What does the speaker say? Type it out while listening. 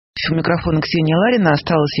У микрофона Ксения Ларина.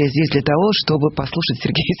 Осталась я здесь для того, чтобы послушать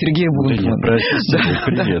Сергея Бунтмана.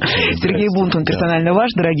 Привет. Сергей Бунтман, персонально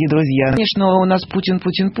ваш, дорогие друзья. Конечно, у нас Путин. Мне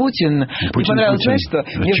понравилось, знаешь, что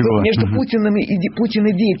между Путиным и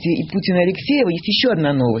дети и Путин и Алексеева есть еще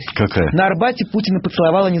одна новость. Какая? На Арбате Путина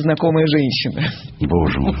поцеловала незнакомая женщина.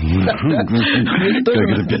 Боже мой. Как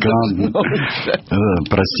это пикантно.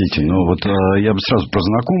 Простите, но вот я бы сразу про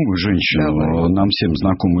знакомую женщину, нам всем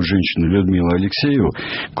знакомую женщину Людмилу Алексееву,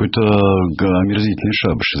 какой-то омерзительный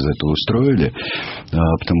шабаш из этого устроили,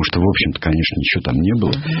 потому что, в общем-то, конечно, ничего там не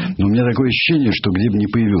было. Но у меня такое ощущение, что где бы ни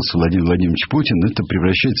появился Владимир Владимирович Путин, это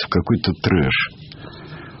превращается в какой-то трэш.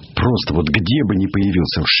 Просто вот где бы ни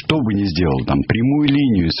появился, что бы ни сделал, там, прямую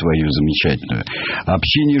линию свою замечательную,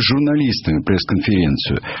 общение с журналистами,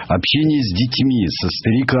 пресс-конференцию, общение с детьми, со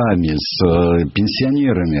стариками, с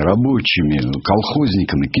пенсионерами, рабочими,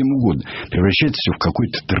 колхозниками, кем угодно, превращается все в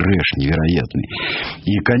какой-то трэш невероятный.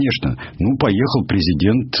 И, конечно, поехал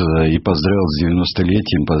президент и поздравил с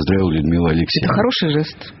 90-летием, поздравил Людмилу Алексеевну. Это хороший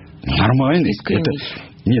жест. Нормальный.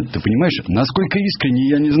 Нет, ты понимаешь, насколько искренне,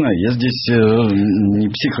 я не знаю. Я здесь не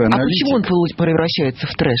психоаналитик. А почему он превращается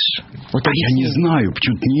в трэш? Вот я не знаю,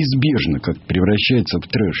 почему-то неизбежно как превращается в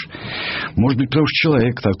трэш. Может быть, потому что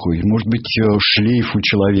человек такой. Может быть, шлейф у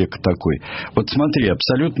человека такой. Вот смотри,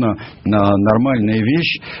 абсолютно нормальная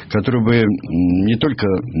вещь, которую бы не то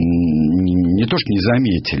что не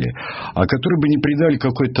заметили, а которой бы не придали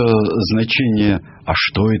какое-то значение. А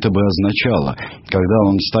что это бы означало? Когда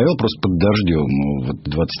он стоял просто под дождем,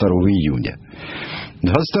 22 июня.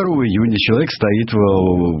 22 июня человек стоит,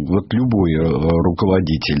 вот любой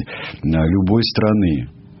руководитель любой страны,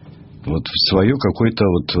 вот в свою какую-то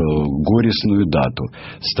горестную дату,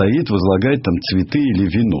 стоит, возлагает там цветы или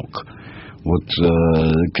венок. Вот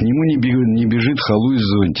к нему не бежит халуй с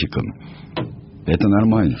зонтиком. Это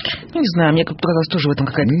нормально. Не знаю, мне показалось, тоже в этом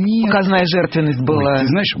какая-то показная жертвенность была. Ты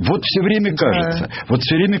знаешь, вот все время кажется. Вот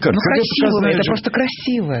все время кажется. Красиво, это просто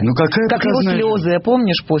красиво. Какая как его слезы,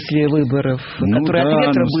 помнишь, после выборов, которые от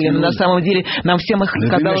ветра были, но на самом деле нам всем их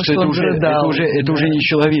казалось, что он зарыдал. Это уже не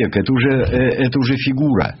человек, это уже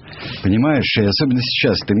фигура. Понимаешь? И особенно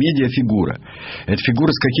сейчас. Это медиафигура. Это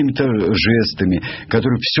фигура с какими-то жестами,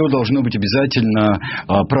 которые все должно быть обязательно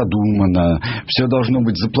продумано, все должно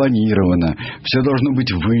быть запланировано, все должно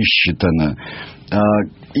быть высчитано.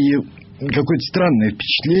 И какое-то странное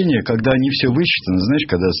впечатление, когда они все высчитаны. Знаешь,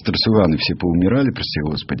 когда старцеваны все поумирали, прости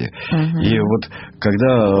господи. И вот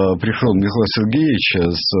когда пришел Михаил Сергеевич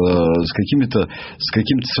с каким-то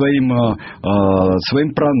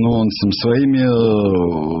своим прононсом, своими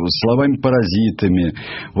словами-паразитами.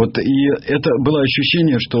 Вот, и это было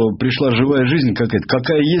ощущение, что пришла живая жизнь какая-то.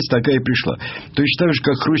 Какая есть, такая и пришла. Точно так же,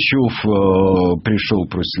 как Хрущев пришел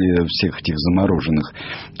после всех этих замороженных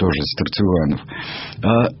тоже старцеванов.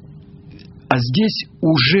 А здесь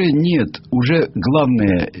уже нет, уже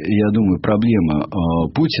главная, я думаю, проблема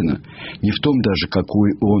Путина не в том даже,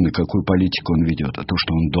 какой он и какую политику он ведет, а то,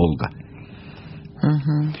 что он долго.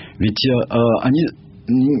 Ведь они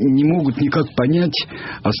не могут никак понять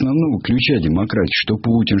основного ключа демократии, что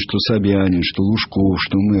Путин, что Собянин, что Лужков,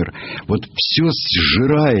 что мэр. Вот все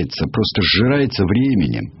сжирается, просто сжирается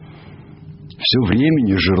временем. Все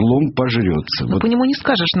времени жерлом пожрется. Но по нему не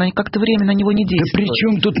скажешь, как-то время на него не действует. Да при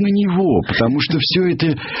чем тут на него? Потому что все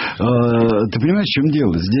это... ты понимаешь, в чем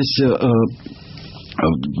дело? Здесь...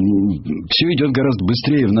 все идет гораздо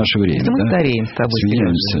быстрее в наше время. Это мы стареем с тобой.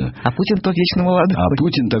 Сменяемся. А Путин тот вечно молодой. А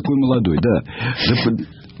Путин такой молодой, да.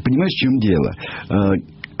 Понимаешь, в чем дело?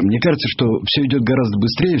 Мне кажется, что все идет гораздо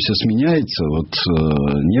быстрее, все сменяется. Вот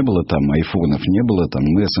не было там айфонов, не было там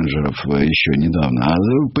мессенджеров еще недавно. А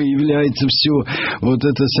появляется все. Вот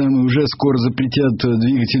это самое, уже скоро запретят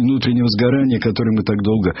двигатель внутреннего сгорания, который мы так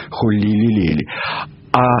долго холили и лелеяли.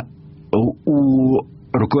 А у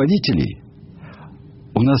руководителей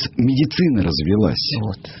у нас медицина развелась.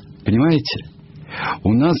 Понимаете?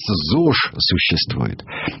 У нас ЗОЖ существует.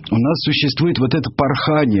 У нас существует вот это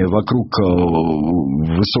порхание вокруг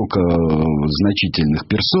высокозначительных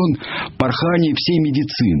персон, порхание всей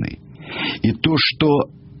медицины. И то, что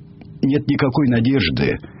нет никакой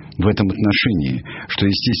надежды в этом отношении, что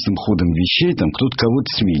естественным ходом вещей там кто-то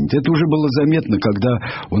кого-то сменит. Это уже было заметно, когда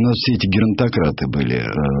у нас все эти геронтократы были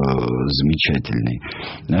замечательные.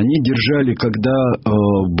 Они держали, когда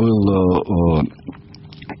был...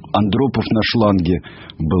 Андропов на шланге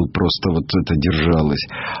был просто вот это держалось.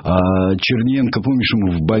 А Черненко, помнишь,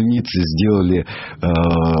 ему в больнице сделали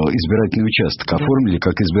избирательный участок, оформили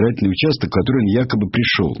как избирательный участок, в который он якобы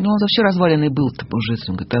пришел. Ну, он вообще разваленный был-то уже,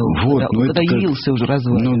 когда явился уже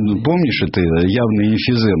разваленный. Ну, помнишь, это явная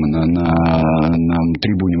эмфизема на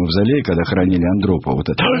трибуне Мавзолея, когда хоронили Андропова. Вот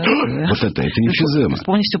это эмфизема.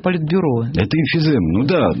 Вспомни все Политбюро. Это эмфизема. Ну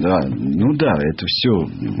да, это все.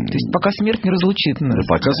 То есть пока смерть не разлучит нас. Да,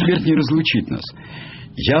 пока смерть не разлучит нас.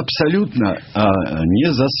 Я абсолютно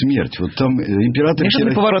не за смерть. Вот там император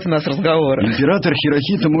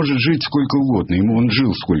Хирохито может жить сколько угодно. Он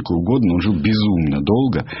жил сколько угодно, он жил безумно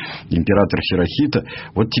долго. Император Хирохито.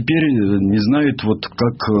 Вот теперь не знает, вот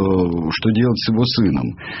как, что делать с его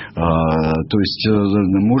сыном. То есть,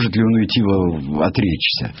 может ли он уйти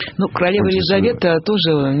отречься. Ну, королева Елизавета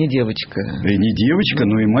тоже не девочка. Не девочка,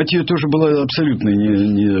 но и мать ее тоже была абсолютно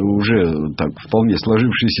не уже так вполне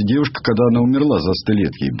сложившаяся девушка, когда она умерла за 100 лет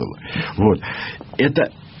ей было. Вот.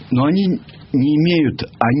 Но они не имеют,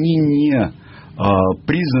 они не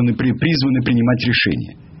призваны принимать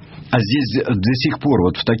решения. А здесь до сих пор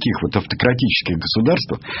вот в таких вот автократических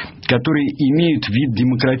государствах, которые имеют вид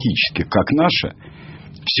демократических, как наше,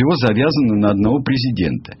 все завязано на одного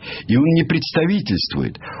президента. И он не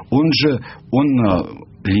представительствует. Он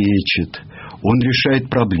лечит. Он решает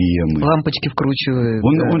проблемы. Лампочки вкручивает.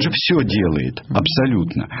 Он же все делает.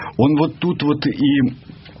 Абсолютно. Он вот тут вот и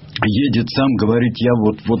едет сам, говорит, я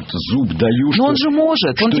вот зуб даю. Но он же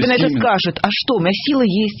может. Он тебе на это скажет. А что, у меня сила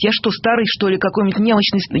есть? Я что, старый, что ли, какой-нибудь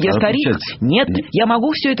немощный? Я старик? Нет, я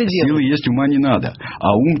могу все это делать. Силы есть, ума не надо.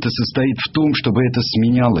 А ум-то состоит в том, чтобы это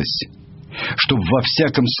сменялось. Чтобы во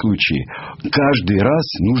всяком случае каждый раз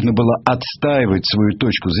нужно было отстаивать свою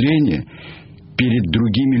точку зрения перед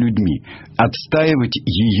другими людьми, отстаивать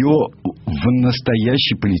ее в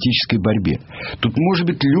настоящей политической борьбе. Тут может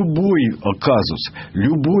быть любой казус,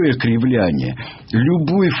 любое кривляние,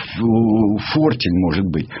 любой фортель может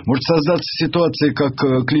быть. Может создаться ситуация, как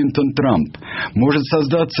Клинтон-Трамп. Может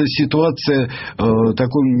создаться ситуация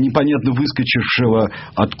такого непонятно выскочившего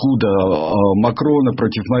откуда Макрона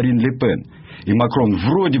против Марин Ле Пен. И Макрон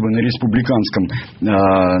вроде бы на республиканском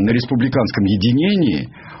единении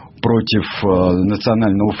против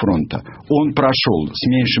Национального фронта. Он прошел с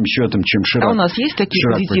меньшим счетом, чем Ширак. А у нас есть такие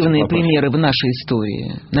позитивные примеры в нашей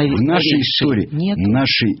истории? В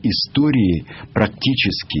нашей истории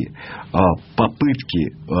практически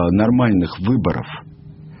попытки нормальных выборов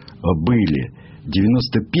были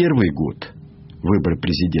 91-й год, выборы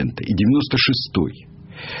президента, и 96-й.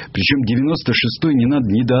 Причем 96-й не надо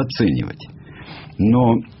недооценивать.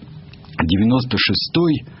 Но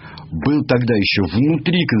 96-й был тогда еще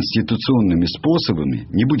внутриконституционными способами,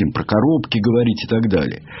 не будем про коробки говорить и так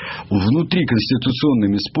далее,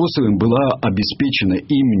 внутриконституционными способами была обеспечена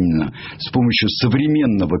именно с помощью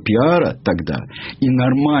современного пиара тогда и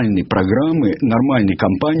нормальной программы, нормальной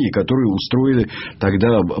кампании, которую устроили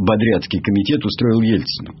тогда Бодрядский комитет, устроил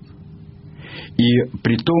Ельцину. И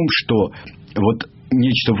при том, что вот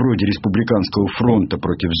нечто вроде республиканского фронта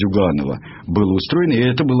против Зюганова было устроено, и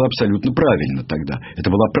это было абсолютно правильно тогда. Это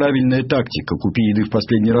была правильная тактика. Купи еды в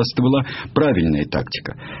последний раз, это была правильная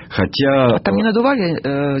тактика. Хотя... А там не надували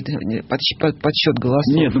подсчет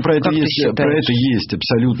голосов? Нет, ну про это есть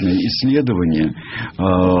абсолютное исследование.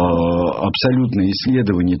 Абсолютное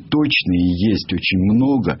исследование точные есть очень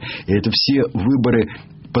много. И это все выборы...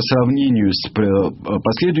 По сравнению с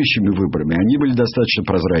последующими выборами, они были достаточно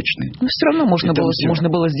прозрачные. Но все равно можно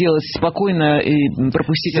было сделать спокойно и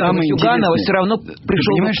пропустить этого Зюганова, все равно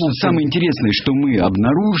пришел. Понимаешь, что самое интересное, что мы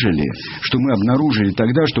обнаружили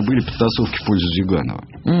тогда, что были подтасовки в пользу Зюганова.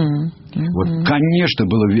 Вот, конечно,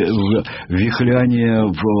 было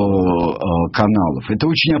вихляние в каналов. Это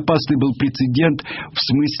очень опасный был прецедент в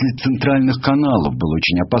смысле центральных каналов. Был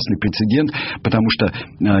очень опасный прецедент, потому что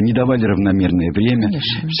не давали равномерное время.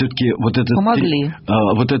 Конечно. Все-таки вот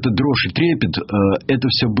этот дрожь и трепет, это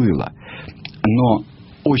все было. Но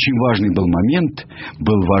очень важный был момент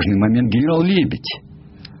генерал Лебедь.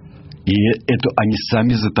 И они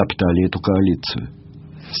сами затоптали эту коалицию.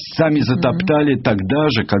 Сами затоптали тогда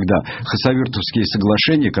же, когда Хасавюртовские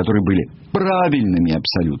соглашения, которые были правильными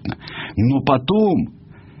абсолютно. Но потом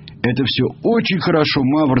это все очень хорошо.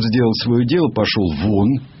 Мавр сделал свое дело, пошел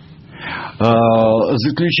вон.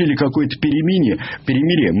 Заключили какое-то перемирие.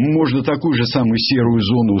 Можно такую же самую серую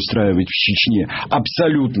зону устраивать в Чечне.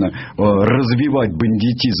 Абсолютно развивать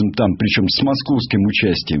бандитизм там, причем с московским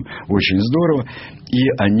участием. Очень здорово. И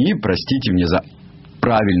они, простите мне за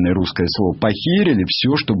правильное русское слово, похерили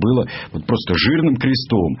все, что было вот просто жирным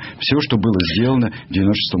крестом, все, что было сделано в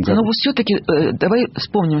 96-м году. Но все-таки, давай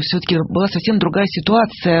вспомним, все-таки была совсем другая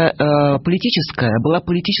ситуация политическая, была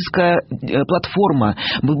политическая платформа,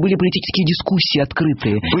 были политические дискуссии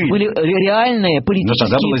открытые, были реальные политические партии. Но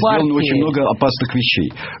тогда было сделано очень много опасных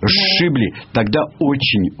вещей. Сшибли. Тогда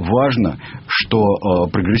очень важно, что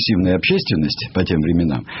прогрессивная общественность по тем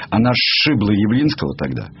временам, она сшибла Явлинского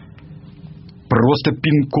тогда. Просто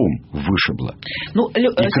пинком вышибла. И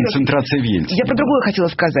концентрация в Ельцине. Я про другое хотела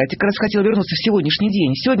сказать. Я как раз хотела вернуться в сегодняшний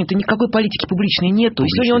день. Сегодня-то никакой политики публичной нету. И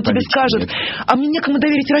сегодня он тебе скажет, а мне некому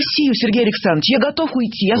доверить Россию, Сергей Александрович. Я готов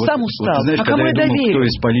уйти, я сам устал. Вот, знаешь, а кому я думал, доверю? кто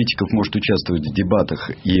из политиков может участвовать в дебатах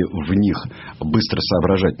и в них быстро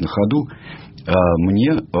соображать на ходу,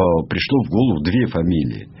 мне пришло в голову две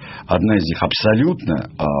фамилии. Одна из них абсолютно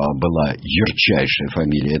была ярчайшая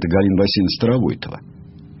фамилия. Это Галина Васильевна Старовойтова.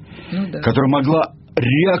 Которая могла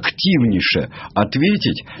реактивнейше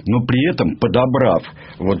ответить, но при этом подобрав,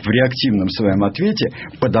 вот в реактивном своем ответе,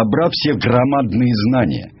 подобрав все громадные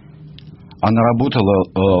знания. Она работала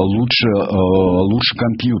лучше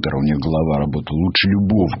компьютера, у нее голова работала лучше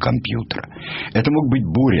любого компьютера. Это мог быть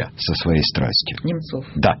Боря со своей страстью. Немцов.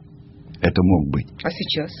 Да, это мог быть. А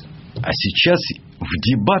сейчас? А сейчас в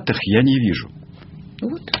дебатах я не вижу.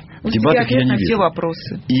 Вот. В дебатах я не вижу. Все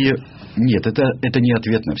вопросы. И нет, это не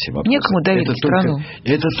ответ на все вопросы. Некому доверить страну.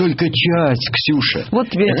 Это только часть, Ксюша. Вот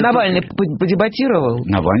тебе Навальный подебатировал.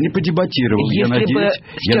 Навальный подебатировал. Если бы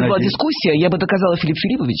сейчас была дискуссия, я бы доказала Филиппу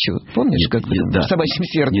Филипповичу. Помнишь, как в «Собачьем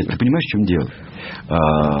сердце»? Нет, ты понимаешь, в чем дело?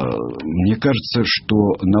 Мне кажется, что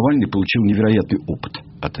Навальный получил невероятный опыт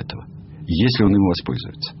от этого, если он им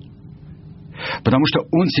воспользуется. Потому что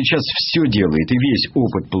он сейчас все делает и весь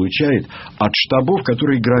опыт получает от штабов,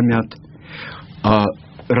 которые громят,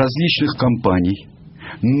 различных кампаний,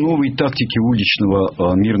 новой тактики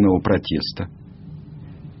уличного мирного протеста.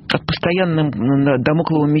 От постоянным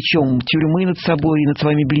дамокловым мечом тюрьмы над собой и над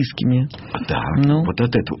своими близкими. Да, вот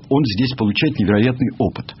от этого. Он здесь получает невероятный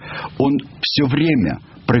опыт. Он все время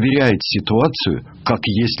проверяет ситуацию, как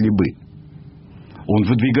если бы. Он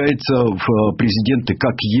выдвигается в президенты,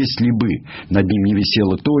 как если бы над ним не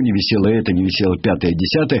висело то, не висело это, не висело пятое,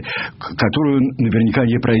 десятое, которую наверняка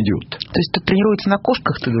не пройдет. То есть тут тренируется на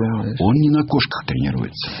кошках, ты думаешь? Он не на кошках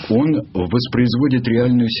тренируется. Он воспроизводит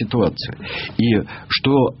реальную ситуацию. И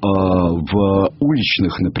что в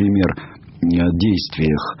уличных, например,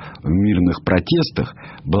 действиях, в мирных протестах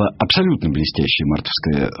была абсолютно блестящая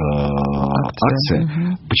мартовская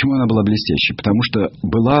акция. Почему она была блестящей? Потому что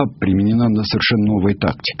была применена совершенно новая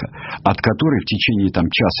тактика, от которой в течение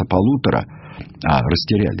часа-полутора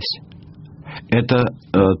растерялись. Это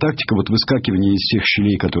тактика выскакивания из всех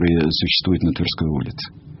щелей, которые существуют на Тверской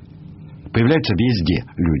улице. Появляются везде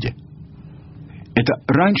люди.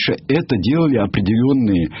 Раньше это делали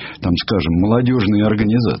определенные, скажем, молодежные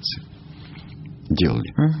организации.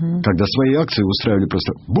 Делали. Когда свои акции устраивали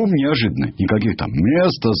просто бум, неожиданно. Никаких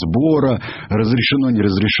места сбора, разрешено, не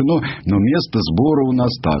разрешено, но место сбора у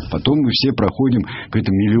нас так. Потом мы все проходим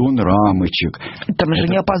какой-то миллион рамочек. Там же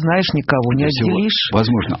не опознаешь никого, не отделишь.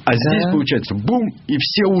 Возможно. А здесь получается бум, и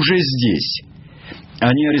все уже здесь.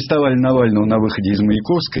 Они арестовали Навального на выходе из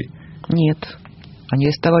Маяковской? Нет. Они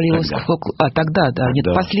арестовали его... Тогда. Нет,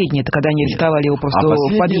 последнее, это когда они арестовали его просто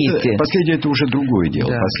в подъезде. Последнее это уже другое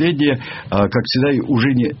дело. Да. Последнее, как всегда,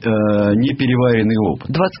 уже не переваренный опыт.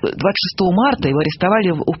 26 марта его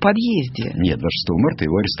арестовали в подъезде. Нет, 26 марта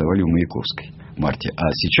его арестовали в Маяковской.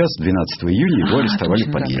 А сейчас, 12 июня, его арестовали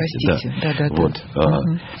в подъезде.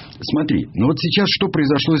 Смотри, сейчас что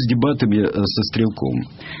произошло с дебатами со Стрелковым?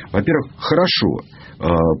 Во-первых, хорошо.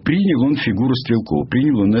 Принял он фигуру Стрелкова,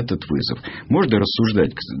 принял он этот вызов. Можно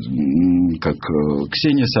рассуждать, как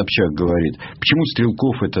Ксения Собчак говорит, почему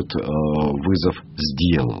Стрелков этот вызов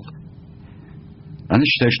сделал. Она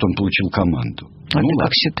считает, что он получил команду. А ты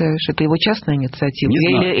как считаешь? Это его частная инициатива?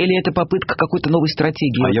 Или это попытка какой-то новой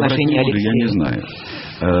стратегии в отношении Алексея? Я не знаю.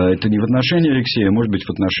 Это не в отношении Алексея, а может быть в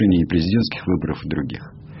отношении президентских выборов и других.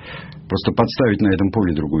 Просто подставить на этом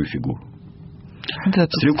поле другую фигуру. Да,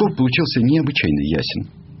 Стрелков получился необычайно ясен.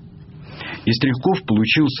 И Стрелков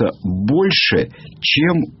получился больше,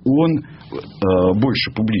 чем он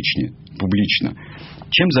больше публично,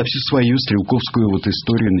 чем за всю свою стрелковскую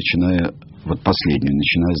историю, начиная последнюю,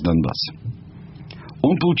 начиная с Донбасса.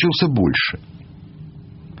 Он получился больше.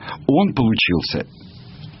 Он получился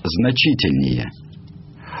значительнее.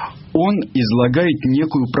 Он излагает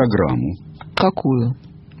некую программу. Какую?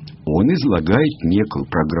 Он излагает некую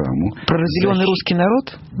программу. Про разделенный русский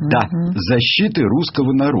народ? Да, защиты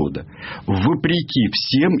русского народа. Вопреки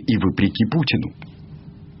всем и вопреки Путину.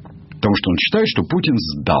 Потому что он считает, что Путин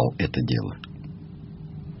сдал это дело.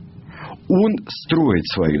 Он строит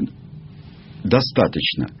свою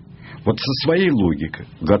достаточно. Вот со своей логикой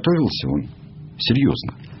готовился он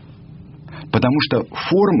серьезно. Потому что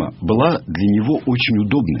форма была для него очень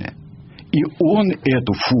удобная. И он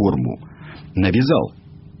эту форму навязал.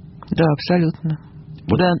 Да, абсолютно.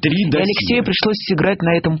 Вот да. 3 досье. И Алексею пришлось сыграть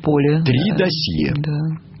на этом поле. 3 досье. Да.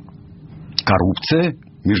 Коррупция,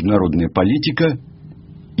 международная политика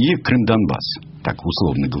и Крым-Донбасс. Так,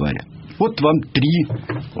 условно говоря. Вот вам 3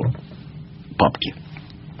 папки.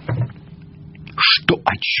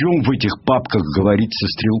 О чем в этих папках говорить со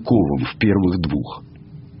Стрелковым в первых 2?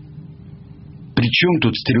 Причем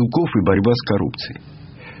тут Стрелков и борьба с коррупцией?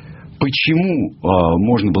 Почему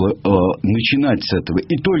можно было начинать с этого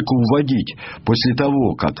и только уводить после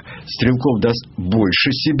того, как Стрелков даст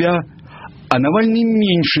больше себя, а Навальный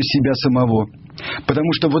меньше себя самого?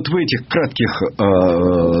 Потому что вот в этих кратких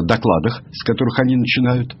докладах, с которых они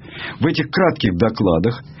начинают, в этих кратких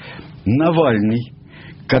докладах Навальный,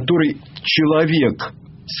 который человек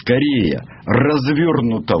скорее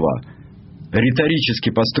развернутого, риторически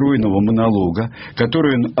построенного монолога,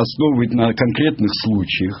 который он основывает на конкретных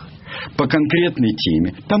случаях, по конкретной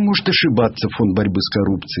теме. Там может ошибаться фонд борьбы с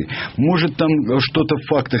коррупцией, может там что-то в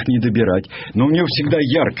фактах не добирать, но у него всегда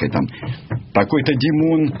яркое там такой-то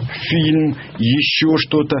Димон, фильм, еще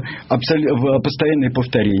что-то, постоянное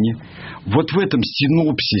повторение. Вот в этом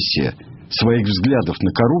синопсисе своих взглядов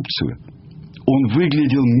на коррупцию он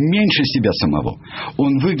выглядел меньше себя самого,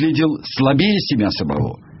 он выглядел слабее себя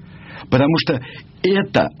самого. Потому что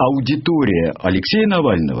эта аудитория Алексея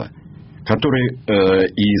Навального, который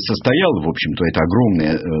и состоял, в общем-то, это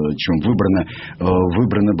огромная, чем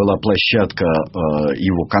выбрана была площадка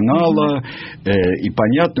его канала, и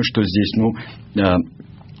понятно, что здесь,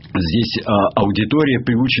 здесь аудитория,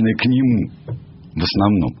 приученная к нему в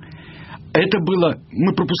основном. Это было,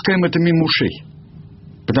 мы пропускаем это мимо ушей,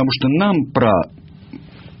 потому что нам про,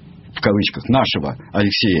 в кавычках, нашего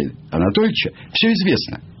Алексея Анатольевича все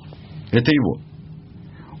известно. Это его.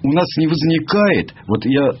 У нас не возникает... Вот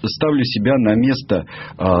я ставлю себя на место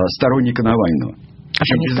сторонника Навального. А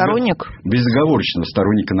ты не сторонник? Безоговорочного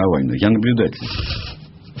сторонника Навального. Я наблюдатель.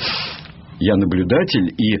 Я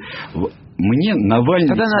наблюдатель, и мне Навальный...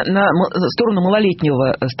 Тогда на сторону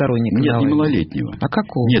малолетнего сторонника. Нет, Навального. не малолетнего. А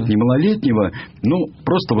какого? Нет, не малолетнего.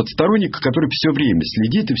 Просто вот сторонника, который все время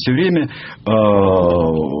следит и все время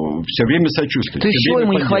сочувствует. То есть чего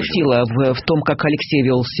ему не хватило в том, как Алексей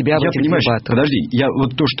вел себя в этих дебатах? Подожди,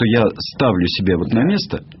 то, что я ставлю себе вот на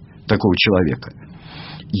место такого человека,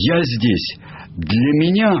 я здесь, для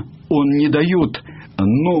меня он не дает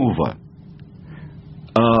нового,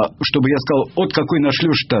 чтобы я сказал, вот какой наш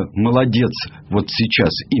Леша-то молодец вот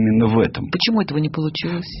сейчас именно в этом. Почему этого не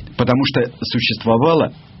получилось? Потому что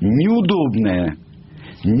существовала неудобная,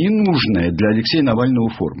 ненужная для Алексея Навального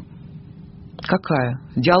форма. Какая?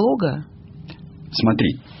 Диалога?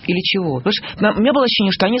 Смотри. Или чего? Потому что у меня было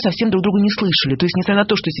ощущение, что они совсем друг друга не слышали. То есть, несмотря на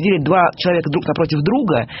то, что сидели 2 человека друг напротив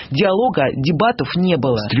друга, диалога, дебатов не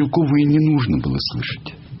было. Стрелкову и не нужно было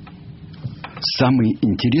слышать. Самое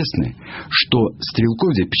интересное, что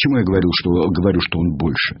Стрелков здесь... Почему я говорю, что он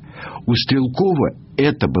больше? У Стрелкова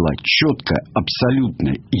это была четкая,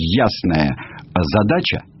 абсолютно ясная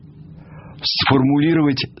задача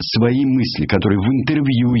сформулировать свои мысли, которые в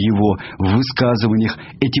интервью его, в высказываниях,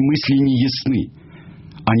 эти мысли не ясны.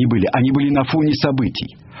 Они были на фоне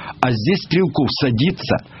событий. А здесь Стрелков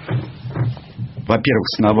садится, во-первых,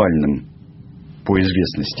 с Навальным по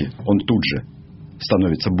известности, он тут же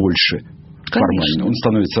становится больше. Формально, он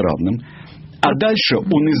становится равным. А дальше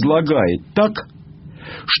он излагает так,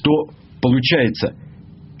 что получается,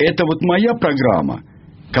 это вот моя программа,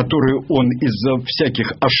 которую он из-за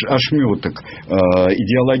всяких ошметок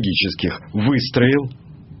идеологических выстроил,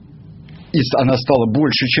 и она стала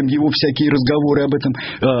больше, чем его всякие разговоры об этом,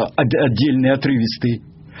 отдельные, отрывистые.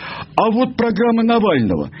 А вот программа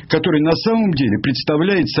Навального, которая на самом деле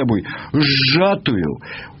представляет собой сжатую,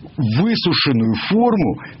 высушенную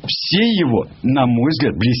форму всей его, на мой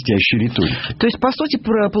взгляд, блестящей риторики. То есть, по сути,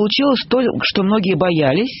 получилось то, что многие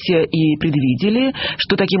боялись и предвидели,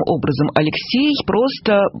 что таким образом Алексей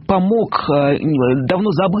просто помог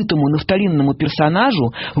давно забытому нафталинному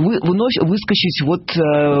персонажу выскочить вот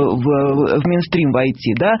в мейнстрим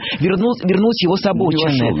войти, да? Вернуть его с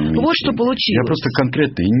обочины. Вот что получилось. Я просто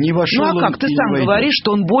конкретно не вошел. Ну а как? Ты сам говоришь,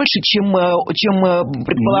 что он больше, чем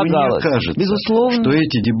предполагалось. Мне кажется, безусловно, что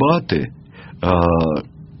эти дебаты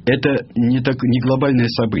это не глобальное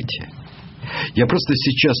событие. Я просто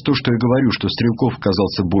сейчас то, что я говорю, что Стрелков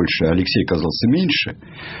оказался больше, а Алексей оказался меньше,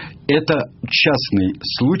 это частный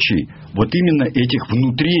случай вот именно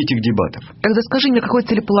внутри этих дебатов. Тогда скажи мне, какое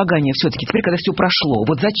целеполагание все-таки, теперь, когда все прошло,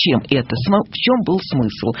 вот зачем это? В чем был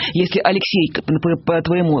смысл? Если Алексей, по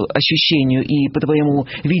твоему ощущению и по твоему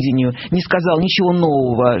видению, не сказал ничего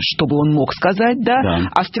нового, чтобы он мог сказать, да?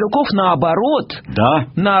 А Стрелков наоборот,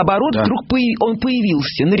 вдруг он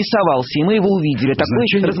появился, нарисовался, и мы его увидели. Такой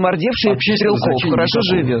размордевший Стрелков, хорошо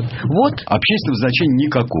живет. Вот. Общественного значения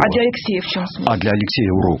никакого. А для Алексея в чем смысл? А для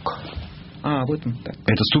Алексея урок. Вот он так.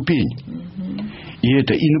 Это ступень. И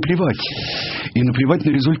наплевать. И наплевать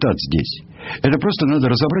на результат здесь. Это просто надо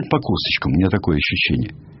разобрать по косточкам. У меня такое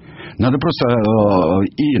ощущение. Надо просто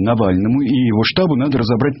и Навальному, и его штабу надо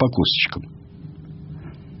разобрать по косточкам.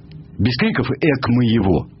 Без криков «эк, мы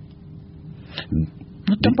его».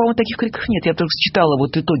 Там, по-моему, таких криков нет. Я только читала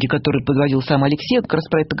итоги, которые подводил сам Алексей. Он как раз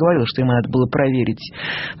про это говорил, что ему надо было проверить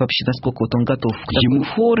вообще, насколько он готов к такой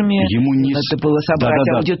форме. Надо было собрать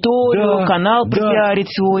аудиторию, канал пропиарить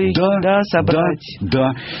свой, собрать.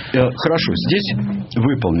 Хорошо, здесь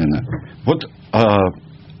выполнено. Вот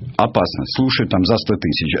опасно. Слушает там за 100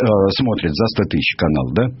 тысяч, смотрит за 100 тысяч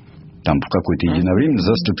канал, да? Там в какое-то единовременно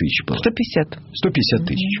за 100 тысяч было. 150. 150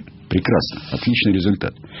 тысяч. Прекрасно. Отличный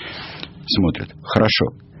результат. Смотрят. Хорошо.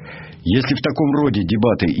 Если в таком роде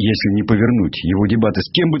дебаты, если не повернуть его дебаты с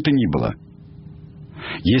кем бы то ни было,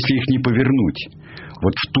 если их не повернуть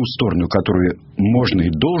вот в ту сторону, которую можно и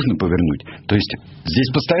должно повернуть, то есть здесь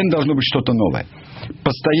постоянно должно быть что-то новое.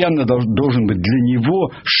 Постоянно должен быть для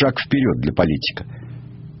него шаг вперед для политика.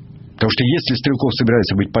 Потому что если Стрелков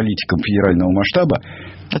собирается быть политиком федерального масштаба...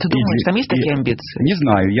 А ты думаешь, там есть такие амбиции? Не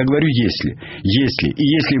знаю, я говорю если. И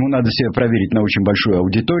если ему надо себя проверить на очень большую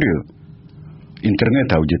аудиторию,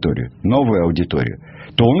 интернет-аудиторию, новую аудиторию,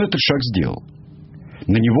 то он этот шаг сделал.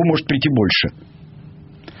 На него может прийти больше.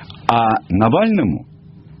 А Навальному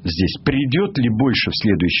здесь придет ли больше в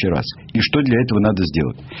следующий раз? И что для этого надо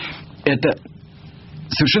сделать? Это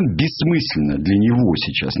совершенно бессмысленно для него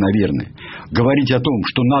сейчас, наверное, говорить о том,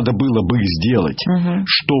 что надо было бы сделать,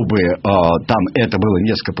 чтобы там это было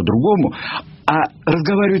несколько по-другому, а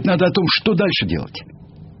разговаривать надо о том, что дальше делать.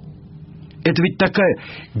 Это ведь такая...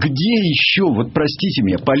 Где еще, вот простите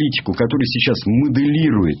меня, политику, который сейчас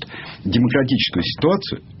моделирует демократическую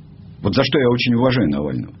ситуацию, вот за что я очень уважаю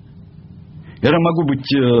Навального. Я могу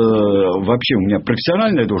быть... вообще у меня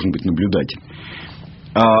профессионально я должен быть наблюдатель.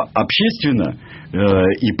 А общественно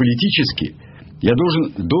и политически я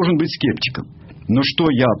должен быть скептиком. Но что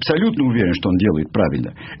я абсолютно уверен, что он делает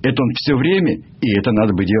правильно, это он все время, и это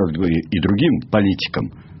надо бы делать и другим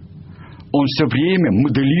политикам, он все время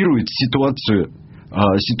моделирует ситуацию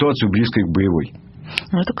близкой к боевой.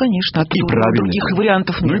 Ну, это, конечно. И правильно. Других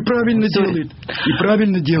вариантов нет. Ну, и правильно делает. И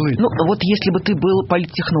правильно делает. Ну, вот если бы ты был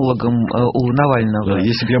политтехнологом у Навального... Да,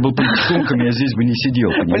 если бы я был политтехнологом, я здесь бы не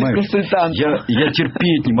сидел, понимаешь? Я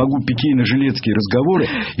терпеть не могу питейно-жилецкие разговоры.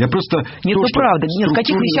 Я просто... Нет, правда. Нет, в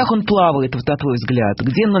каких вещах он плавает, на твой взгляд?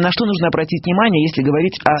 На что нужно обратить внимание, если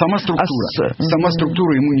говорить о... Сама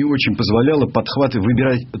структура ему не очень позволяла подхватывать,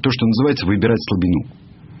 выбирать то, что называется, выбирать слабину.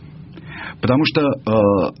 Потому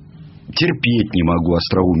что... терпеть не могу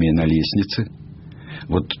остроумие на лестнице.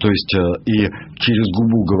 Вот, то есть, и через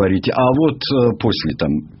губу говорить, а вот после там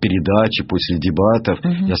передачи, после дебатов,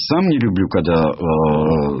 я сам не люблю, когда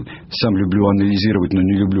сам люблю анализировать, но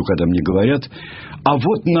не люблю, когда мне говорят, а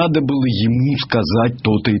вот надо было ему сказать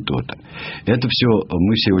то-то и то-то. Это все,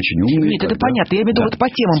 мы все очень умные. Нет, это понятно. Я имею в виду вот по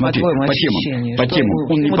темам, смотри, по-твоему, ощущение. По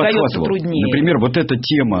темам. Он не подхватывал. Например, вот эта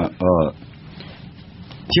тема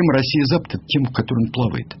Россия-Запад, это тема, в которой он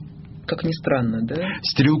плавает. Как ни странно, да?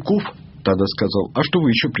 Стрелков тогда сказал, а что вы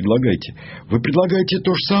еще предлагаете? Вы предлагаете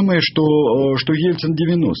то же самое, что Ельцин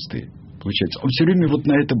 90-е. Получается, он все время вот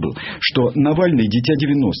на это был. Что Навальный дитя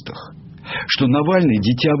 90-х. Что Навальный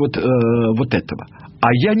дитя вот этого.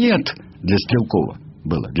 А я нет для Стрелкова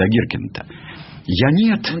было, для Гиркина-то. Я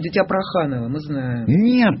нет. Он дитя Проханова, мы знаем.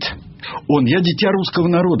 Нет. Я дитя русского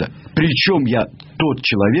народа. Причем я тот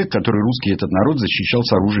человек, который русский этот народ защищал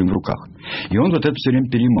с оружием в руках. И он вот это все время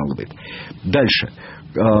перемалывает. Дальше.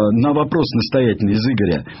 На вопрос настоятельный из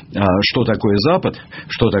Игоря, что такое Запад,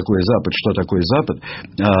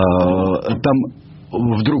 там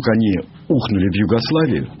вдруг они ухнули в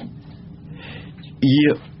Югославию.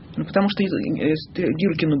 Потому что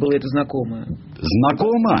Гиркину было это знакомо.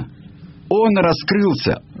 Знакомо? Он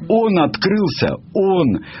раскрылся, он открылся,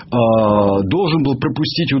 он должен был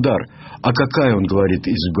пропустить удар. А какая, он говорит,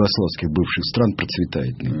 из югославских бывших стран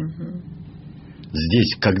процветает?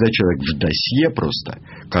 Здесь, когда человек в досье просто,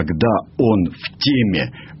 когда он в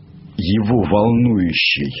теме его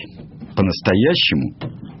волнующей по-настоящему,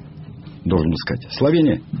 должен был сказать,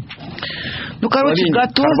 Словения. Ну, короче,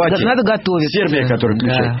 Хорватия, надо готовиться. Сербия, которая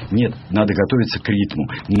включает. Да. Нет, надо готовиться к ритму.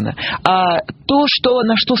 Да. А то,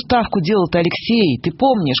 на что ставку делал-то Алексей, ты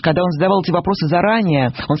помнишь, когда он задавал эти вопросы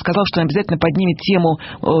заранее, он сказал, что он обязательно поднимет тему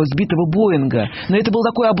сбитого Боинга. Но это был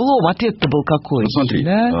такой облом, ответ-то был какой. Ну, смотри,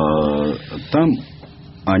 да? Там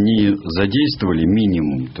они задействовали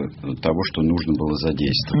минимум того, что нужно было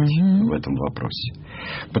задействовать в этом вопросе.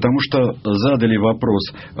 Потому что задали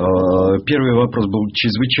вопрос. Первый вопрос был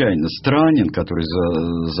чрезвычайно странен, который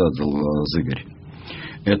задал Зыгорь.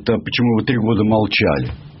 Это почему вы 3 года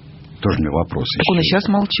молчали? Тоже мне вопрос. Так он и сейчас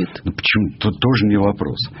молчит. Почему? Тут тоже не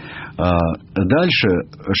вопрос. Дальше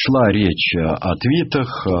шла речь о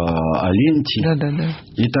твитах, о ленте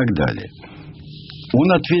и так далее. Он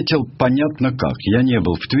ответил понятно как. Я не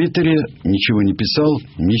был в Твиттере, ничего не писал,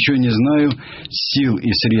 ничего не знаю. Сил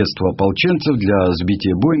и средств ополченцев для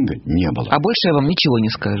сбития Боинга не было. А больше я вам ничего не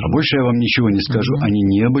скажу. Они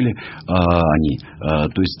не были.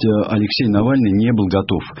 То есть Алексей Навальный не был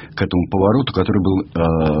готов к этому повороту, который был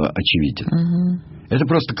очевиден. Это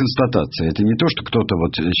просто констатация. Это не то, что кто-то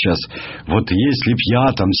вот сейчас, вот если б я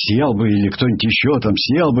там сел бы, или кто-нибудь еще там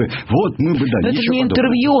сел бы, вот мы бы... Но это же не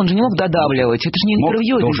интервью, он же не мог додавливать. Это же не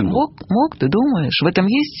интервью. Мог, ты думаешь? В этом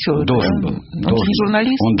есть все? Должен был. Он же не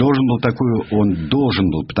журналист. Он должен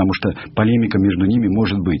был, потому что полемика между ними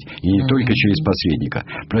может быть. И не только через посредника.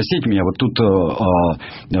 Простите меня, вот тут в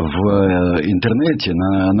интернете,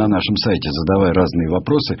 на нашем сайте, задавая разные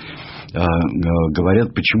вопросы,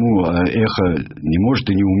 говорят, почему Эхо не может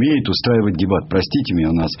и не умеет устраивать дебат. Простите меня,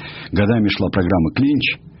 у нас годами шла программа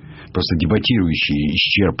 «Клинч», просто дебатирующие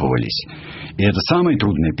исчерпывались. И это самая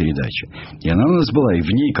трудная передача. И она у нас была, и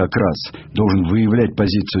в ней как раз должен выявлять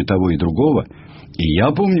позицию того и другого. И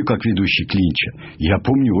я помню, как ведущий «Клинча», я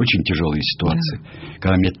помню очень тяжелые ситуации,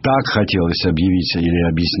 когда мне так хотелось объявить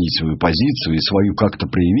или объяснить свою позицию и свою как-то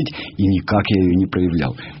проявить, и никак я ее не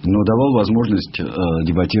проявлял. Но давал возможность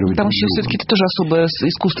дебатировать. Там еще все-таки это тоже особое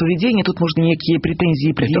искусство ведения. Тут можно некие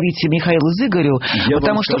претензии предъявить Михаилу Зыгорю,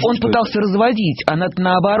 потому что он пытался разводить, а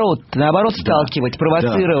наоборот сталкивать,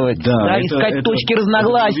 провоцировать, искать точки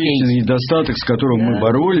разногласий. Это недостаток, с которым мы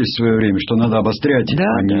боролись в свое время, что надо обострять,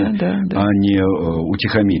 а не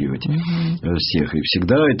утихомиривать всех. И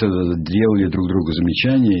всегда это делали друг другу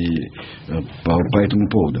замечания по этому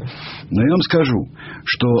поводу. Но я вам скажу,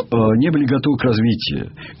 что не были готовы к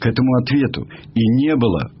развитию, к этому ответу. И не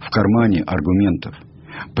было в кармане аргументов.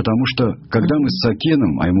 Потому что, когда мы с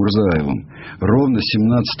Сакеном Аймурзаевым ровно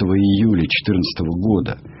 17 июля 2014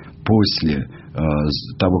 года, после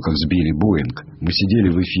того, как сбили Боинг, мы сидели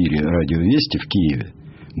в эфире «Радио Вести» в Киеве.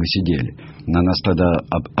 Мы сидели. На нас тогда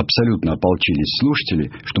абсолютно ополчились слушатели,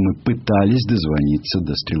 что мы пытались дозвониться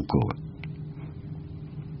до Стрелкова.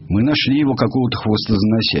 Мы нашли его какого-то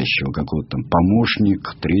хвостозаносящего, какого-то там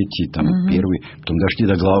помощник, третий, там первый, потом дошли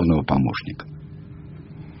до главного помощника.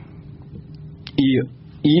 И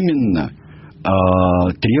именно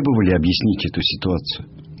требовали объяснить эту ситуацию,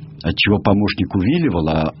 отчего помощник увиливал,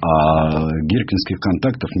 а гиркинских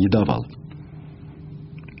контактов не давал.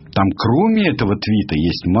 Там, кроме этого твита,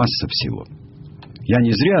 есть масса всего. Я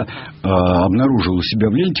не зря обнаружил у себя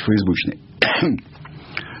в ленте фейсбучной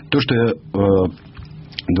то, что я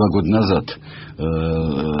 2 года назад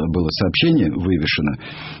было сообщение вывешено.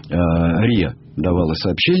 РИА давала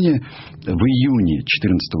сообщение в июне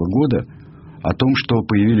 2014 года о том, что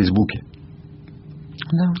появились буки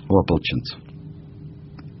у ополченцев.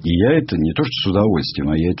 И я это не то что с удовольствием,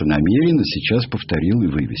 а я это намеренно сейчас повторил и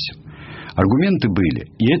вывесил. Аргументы были.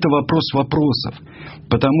 И это вопрос вопросов.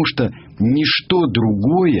 Потому что ничто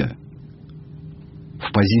другое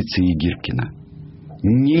в позиции Гиркина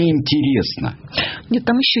неинтересно. Нет,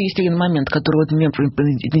 там еще есть один момент, который вот мне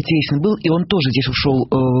интересен был, и он тоже здесь ушел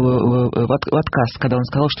в отказ, когда он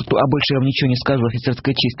сказал, что больше я вам ничего не скажу,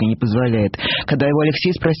 офицерская честь мне не позволяет. Когда его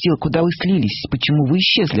Алексей спросил, куда вы слились, почему вы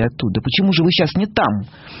исчезли оттуда, почему же вы сейчас не там,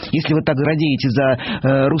 если вы так радеете за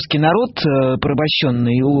русский народ,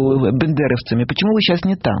 порабощенный бендеровцами, почему вы сейчас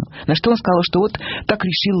не там? На что он сказал, что вот так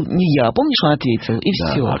решил не я. Помнишь, он ответил, и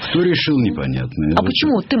все. А кто решил, непонятно. А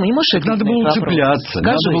почему? Ты не можешь ответить? Надо было цепляться.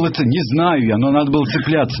 Надо было, не знаю я, но надо было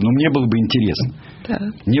цепляться. Но мне было бы интересно.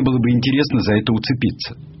 Мне было бы интересно за это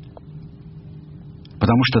уцепиться.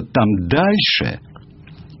 Потому что там дальше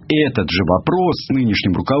этот же вопрос с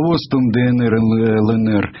нынешним руководством ДНР,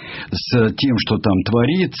 ЛНР, с тем, что там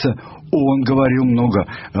творится, он говорил много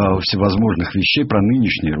всевозможных вещей про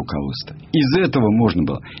нынешнее руководство. Из этого можно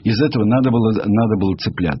было, из этого надо было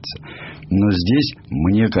цепляться. Но здесь,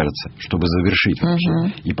 мне кажется, чтобы завершить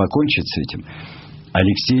вообще и покончить с этим,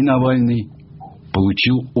 Алексей Навальный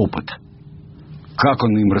получил опыт. Как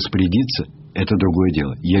он им распорядится, это другое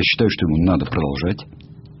дело. Я считаю, что ему надо продолжать.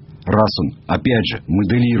 Раз он, опять же,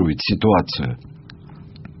 моделирует ситуацию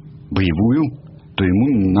боевую, то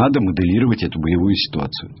ему надо моделировать эту боевую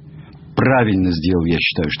ситуацию. Правильно сделал, я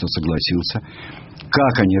считаю, что согласился.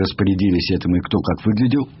 Как они распорядились этим и кто как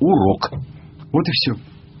выглядел, урок. Вот и все.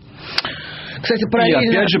 Кстати, параллельно... И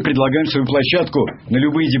опять же предлагаем свою площадку на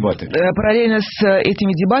любые дебаты. Параллельно с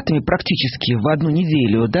этими дебатами, практически в одну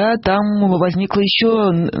неделю, да, там возникла еще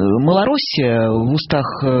Малороссия в устах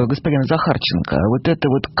господина Захарченко. Вот это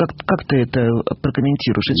вот, как ты это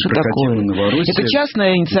прокомментируешь? Это что такое? Это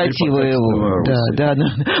частная инициатива его. Да.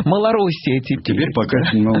 Малороссия теперь. Теперь пока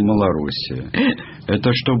Малороссия.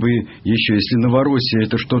 Это чтобы еще, если Новороссия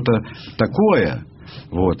это что-то такое...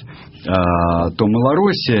 Вот. То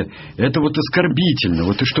Малороссия это вот оскорбительно,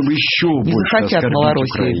 вот и чтобы еще больше оскорбить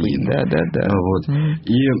Украину. Да. Вот.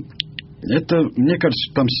 И это, мне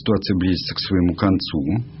кажется, там ситуация близится к своему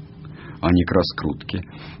концу, а не к раскрутке.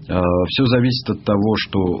 Все зависит от того,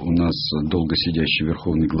 что у нас долго сидящий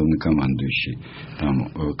верховный главнокомандующий, там,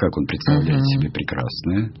 как он представляет себе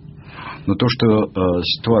прекрасное. Но то, что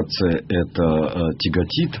ситуация эта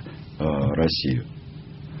тяготит Россию.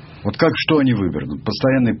 Вот как, что они выберут?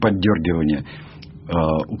 Постоянное поддергивание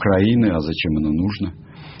Украины, а зачем оно нужно?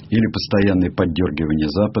 Или постоянное поддергивание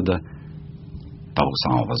Запада, того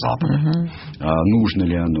самого Запада, нужно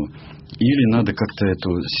ли оно? Или надо как-то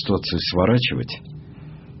эту ситуацию сворачивать,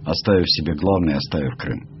 оставив себе главное, оставив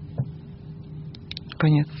Крым?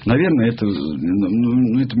 Понятно. Наверное, это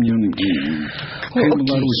мне...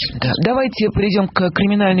 Да. Давайте перейдем к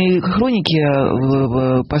криминальной хронике,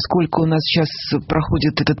 поскольку у нас сейчас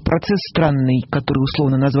проходит этот процесс странный, который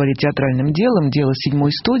условно назвали театральным делом, дело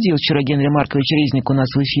 7-й студии. Вчера Генри Маркович Резник у нас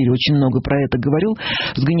в эфире очень много про это говорил,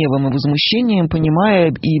 с гневом и возмущением, понимая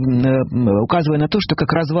и указывая на то, что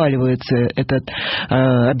как разваливается это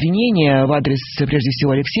обвинение в адрес, прежде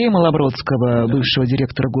всего, Алексея Малобродского, бывшего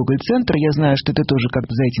директора Гоголь-центра. Я знаю, что ты тоже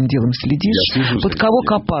как-то за этим делом следишь. Под кого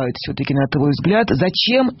копают все-таки, на твой взгляд?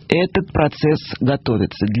 Зачем этот процесс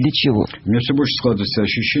готовится? Для чего? У меня все больше складывается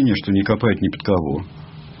ощущение, что не копают ни под кого.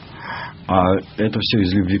 А это все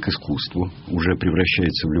из любви к искусству. Уже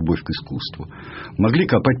превращается в любовь к искусству. Могли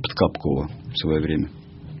копать под Капкова в свое время.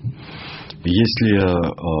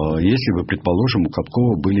 Если бы, предположим, у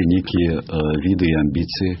Капкова были некие виды и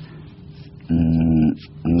амбиции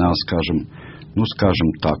на, скажем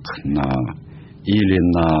так, или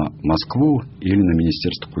на Москву, или на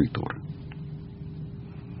Министерство культуры.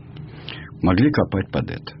 Могли копать под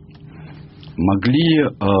это. Могли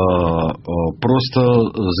просто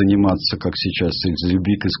заниматься, как сейчас, из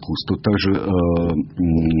любви к искусству. Также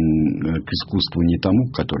к искусству не тому,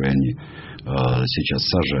 которое они сейчас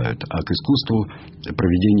сажают, а к искусству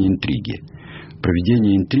проведения интриги.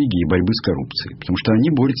 Проведения интриги и борьбы с коррупцией. Потому что они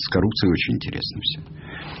борются с коррупцией очень интересно все.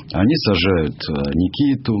 Они сажают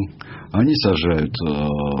Никиту, они сажают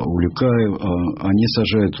Улюкаева, они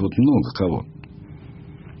сажают вот много кого.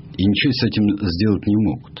 И ничего с этим сделать не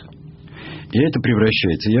могут. И это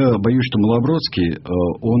превращается. Я боюсь, что Малобродский,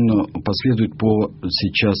 он последует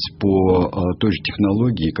сейчас по той же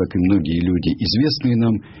технологии, как и многие люди, известные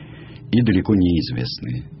нам и далеко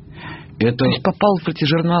неизвестные. Это, то есть попал в эти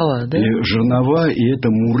жернова, да? Жернова, и это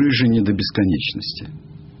мурыжение до бесконечности.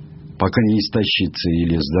 Пока не истощится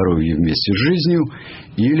или здоровье вместе с жизнью,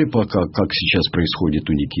 или пока, как сейчас происходит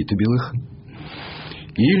у Никиты Белых,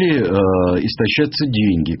 или истощатся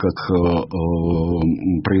деньги, как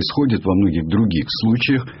происходит во многих других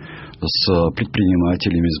случаях с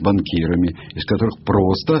предпринимателями, с банкирами, из которых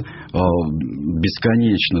просто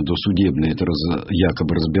бесконечно досудебное это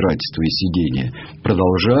якобы разбирательство и сидение,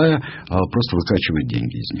 продолжая просто выкачивать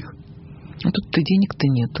деньги из них. А тут-то денег-то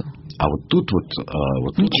нету. А вот тут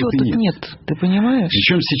ничего тут нет, ты понимаешь?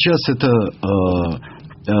 Причем сейчас это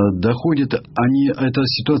доходит, эта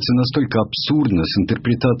ситуация настолько абсурдна с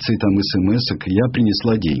интерпретацией там смс-ок. Я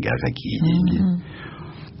принесла деньги. А какие деньги?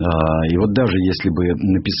 И вот даже если бы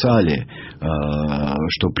написали,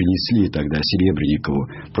 что принесли тогда Серебренникову,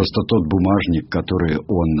 просто тот бумажник, который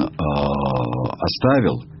он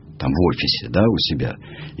оставил там в офисе, да, у себя,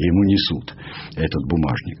 и ему несут этот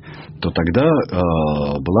бумажник, то тогда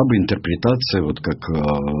была бы интерпретация, вот как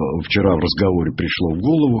вчера в разговоре пришло в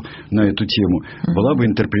голову на эту тему, была бы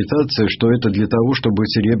интерпретация, что это для того, чтобы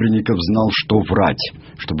Серебренников знал, что врать,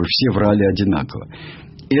 чтобы все врали одинаково.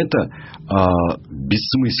 Это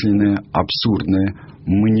бессмысленное, абсурдное,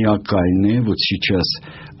 маниакальное вот сейчас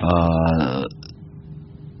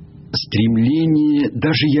стремление,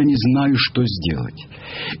 даже я не знаю, что сделать.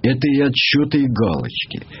 Это и отсчеты, и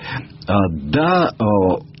галочки. Да,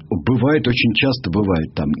 бывает, очень часто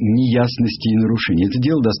бывает там неясности и нарушения. Это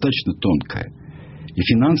дело достаточно тонкое. И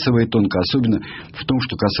финансовое тонкое, особенно в том,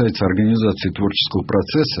 что касается организации творческого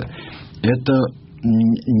процесса, это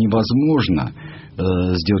невозможно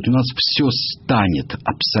сделать. У нас все станет,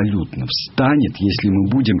 абсолютно встанет, если мы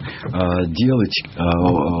будем делать,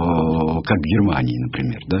 как в Германии,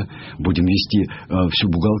 например, да? Будем вести всю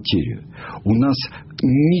бухгалтерию. У нас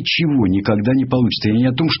ничего никогда не получится. И не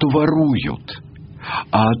о том, что воруют,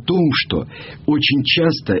 а о том, что очень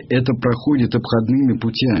часто это проходит обходными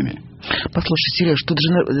путями. Послушай, Сереж, тут же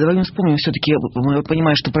давай мы вспомним все-таки, мы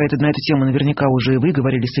понимаем, что на эту тему наверняка уже вы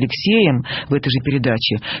говорили с Алексеем в этой же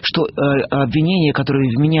передаче, что обвинения, которые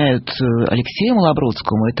вменяют Алексею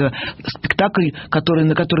Малобродскому, это спектакль,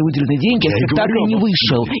 на который выделены деньги, а спектакль не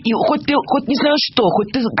вышел. И хоть не знаю что,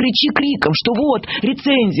 хоть ты кричи криком, что вот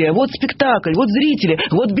рецензия, вот спектакль, вот зрители,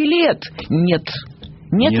 вот билет. Нет,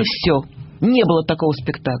 и все. Не было такого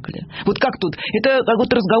спектакля. Вот как тут? Это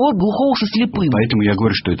какой-то разговор глухого со слепым. Поэтому я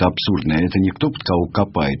говорю, что это абсурдно. Это не кто под кого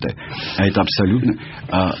копает, а это абсолютно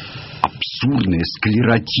абсурдное,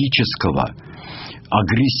 склеротического,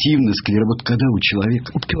 агрессивно Вот когда у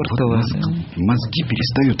человека мозги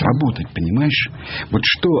перестают работать, понимаешь? Вот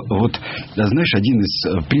что, знаешь, один из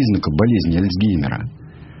признаков болезни Альцгеймера.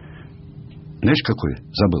 Знаешь, какой?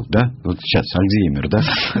 Забыл, да? Вот сейчас Альцгеймер, да?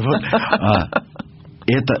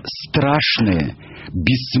 Это страшная,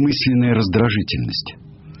 бессмысленная раздражительность.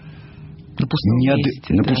 На пустом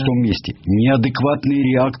месте. Неадекватная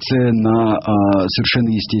реакция на совершенно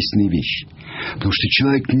естественные вещи. Потому что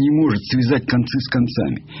человек не может связать концы с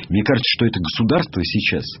концами. Мне кажется, что это государство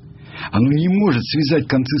сейчас, оно не может связать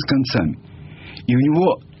концы с концами. И у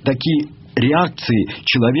него такие реакции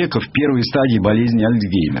человека в первой стадии болезни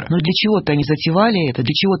Альцгеймера. Но для чего-то они затевали это,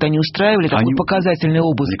 для чего-то они устраивали такой показательный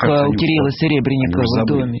обыск у Кирилла Серебренникова в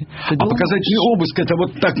доме. Показательный обыск — это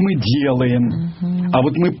вот так мы делаем, а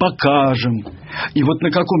вот мы покажем. И вот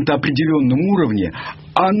на каком-то определенном уровне,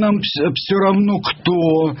 а нам все равно,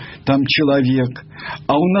 кто там человек,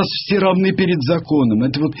 а у нас все равны перед законом.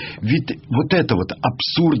 Это это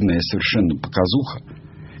абсурдная совершенно показуха,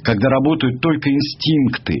 когда работают только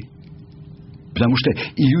инстинкты. Потому что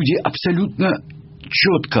и люди абсолютно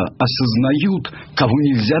четко осознают, кого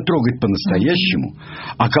нельзя трогать по-настоящему,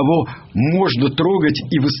 а кого можно трогать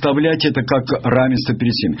и выставлять это как равенство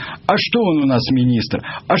перед всеми. А что он у нас министр?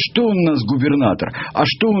 А что он у нас губернатор? А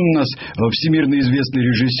что он у нас всемирно известный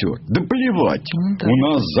режиссер? Да плевать. У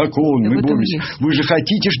нас закон, мы боремся. Вы же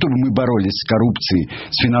хотите, чтобы мы боролись с коррупцией,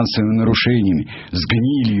 с финансовыми нарушениями, с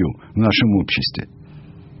гнилью в нашем обществе?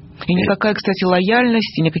 И никакая, кстати,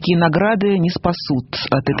 лояльность и никакие награды не спасут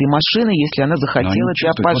от этой машины, если она захотела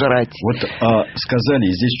тебя пожрать. Сказали,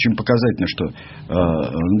 и здесь очень показательно, что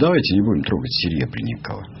давайте не будем трогать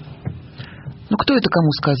Серебренникова. Ну, кто это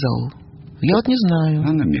кому сказал? Я не знаю.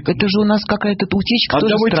 Это же у нас какая-то утечка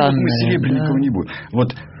тоже странная. Мы Серебренникова не будем.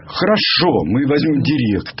 Хорошо, мы возьмем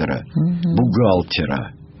директора,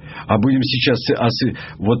 бухгалтера. А будем сейчас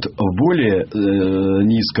более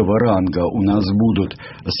низкого ранга у нас будут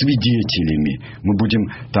свидетелями. Мы будем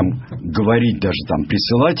там говорить, даже там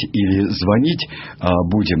присылать или звонить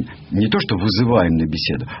будем. Не то, что вызываем на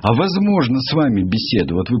беседу, а возможно с вами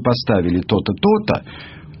беседу. Вот вы поставили то-то, то-то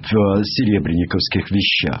в серебренниковских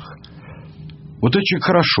вещах. Вот очень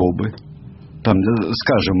хорошо бы. Там,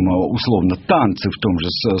 скажем, условно, танцы в том же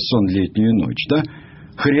 «Сон летнюю ночь», да?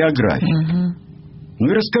 Хореография. Ну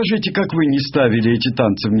и расскажите, как вы не ставили эти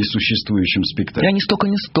танцы в несуществующем спектакле. И они столько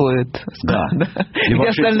не стоят. Да. И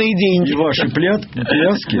остальные деньги. И ваши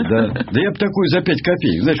пляски, да. Да я бы такую за 5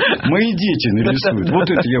 копеек. Знаешь, мои дети нарисуют. Вот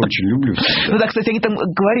это я очень люблю. Ну да, кстати, они там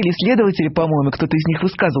говорили, исследователи, по-моему, кто-то из них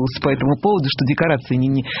высказывался по этому поводу, что декорации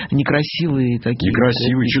некрасивые такие.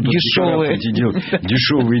 Некрасивые, что тут дешевые.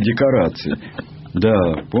 Дешевые декорации. Да,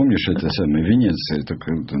 помнишь это самое, Венеция?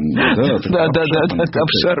 Да,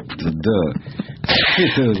 обшарп.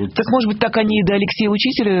 Так, может быть, так они и до Алексея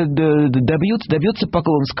Учителя добьется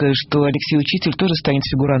Поклонская, что Алексей Учитель тоже станет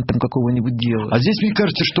фигурантом какого-нибудь дела. А здесь, мне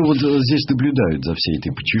кажется, что вот здесь наблюдают за всей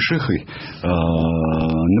этой почешихой.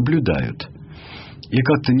 Наблюдают. И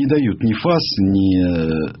как-то не дают ни фас,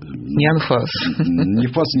 ни анфас. Ни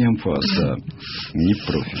фас, ни амфас, да. Ни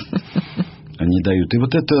профиль. не дают. И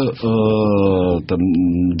вот это там,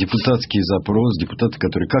 депутатский запрос, депутаты,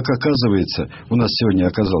 которые, как оказывается, у нас сегодня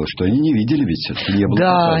оказалось, что они не видели, ведь все-таки не было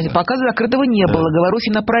показа закрытого не было.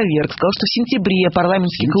 Говорухин опроверг, сказал, что в сентябре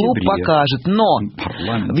парламентский клуб покажет. Но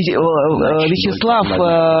Вячеслав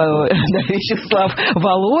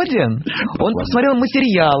Володин, он посмотрел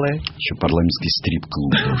материалы. Еще парламентский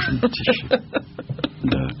стрип-клуб должен быть еще.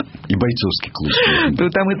 Да. И бойцовский клуб. И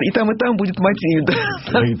там будет Матильда.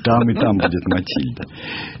 И там будет Матильда.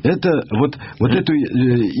 Это вот эту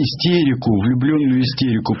истерику, влюбленную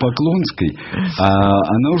истерику Поклонской,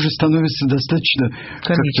 она уже становится достаточно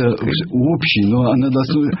как-то общей, но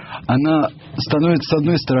она становится, с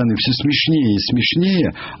одной стороны, все смешнее и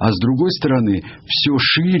смешнее, а с другой стороны, все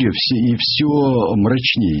шире и все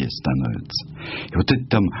мрачнее становится. И вот эти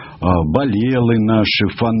там болелы наши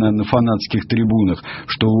на фанатских трибунах,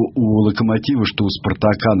 что у Локомотива, что у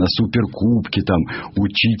Спартака на суперкубке, там,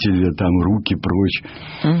 учителя, там, руки прочь.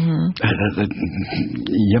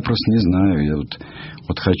 Я просто не знаю. Я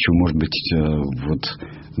вот хочу, может быть,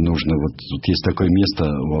 нужно, тут есть такое место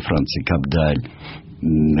во Франции, Капдаль,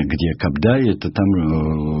 где Капдай, это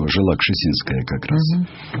там жила Кшесинская как раз.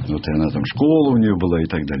 Вот и она там, школа у нее была и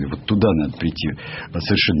так далее. Вот туда надо прийти.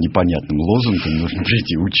 Совершенно непонятным лозунгом нужно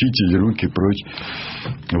прийти. Учитель, руки прочь.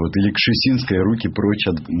 Вот. Или Кшесинская, руки прочь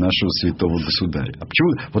от нашего святого государя. А почему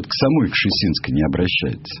вот к самой Кшесинской не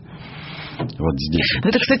обращается? Вот здесь.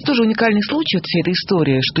 Это, кстати, тоже уникальный случай, вот вся эта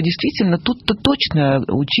история, что действительно тут-то точно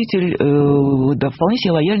учитель вполне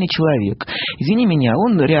себе лояльный человек. Извини меня,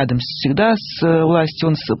 он рядом всегда с властью,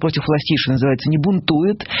 он против властей, что называется, не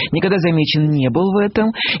бунтует, никогда замечен не был в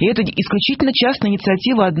этом. И это исключительно частная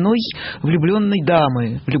инициатива одной влюбленной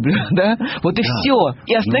дамы. Да? Вот и все.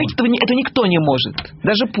 И остановить это никто не может.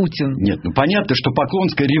 Даже Путин. Нет, понятно, что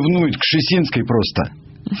Поклонская ревнует к Кшесинской просто.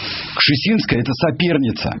 Кшесинская — это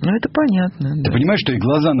соперница. Это понятно. Ты понимаешь, что и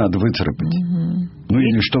глаза надо выцарапать?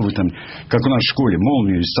 Или что вы там, как у нас в школе,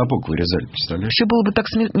 молнию из сапог вырезали, представляешь? Еще было бы так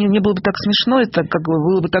не было бы так смешно, это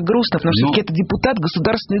было бы так грустно, потому что все-таки это депутат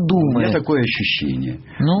Государственной Думы. У меня такое ощущение,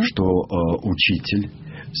 что учитель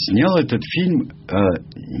снял этот фильм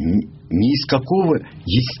ни из какого,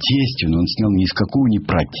 естественно, он снял ни из какого не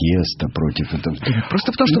протеста против этого.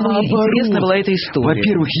 Просто потому, что интересна была эта история.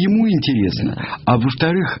 Во-первых, ему интересно, а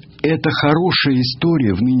во-вторых, это хорошая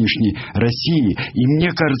история в нынешней России, и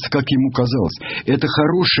мне кажется, как ему казалось, это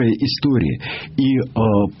хорошая история. И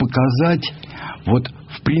показать, вот,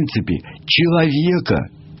 в принципе, человека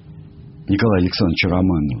Николая Александровича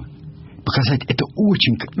Романова, показать это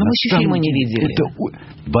очень... Но мы еще фильма не видели.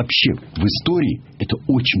 Вообще, в истории это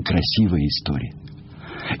очень красивая история.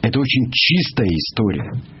 Это очень чистая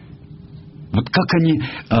история. Вот как они...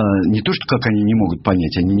 не то, что как они не могут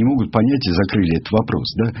понять. Они не могут понять и закрыли этот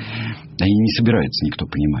вопрос. Да? Они не собираются никто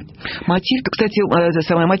понимать. Матильда, кстати,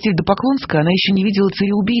 Матильда Поклонская, она еще не видела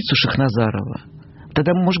 «Цареубийцу» Шахназарова.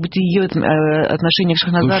 Тогда, может быть, ее отношение к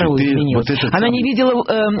Шахназарову изменилось. Она не видела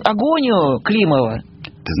 «Агонию» Климова.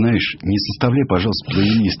 Ты знаешь, не составляй, пожалуйста,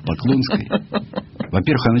 плейлист Поклонской.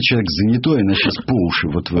 Во-первых, она человек занятой, она сейчас по уши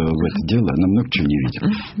в это дело. Она много чего не видела.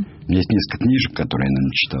 У меня есть несколько книжек, которые она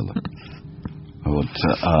начитала.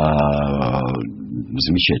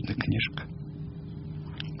 Замечательная книжка.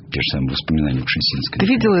 Те же самые воспоминания Кшесинской. Ты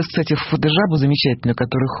видела, кстати, фотожабу замечательную,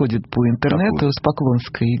 которая ходит по интернету с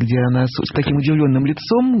Поклонской, где она с таким удивленным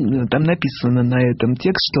лицом, там написано на этом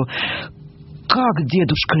текст, что «Как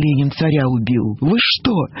дедушка Ленин царя убил? Вы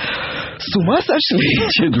что, с ума сошли?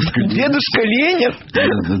 Дедушка Ленин?»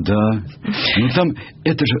 Да. Ну там,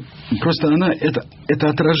 это же, просто она, это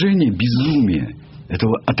отражение безумия. Это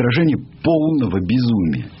отражение полного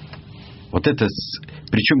безумия. Вот это,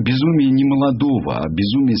 причем безумие не молодого, а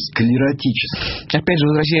безумие склеротическое. Опять же,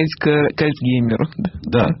 возвращаясь к Альцгеймеру.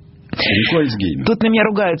 Да. Тут на меня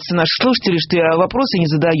ругаются наши слушатели, что я вопросы не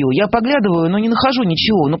задаю. Я поглядываю, но не нахожу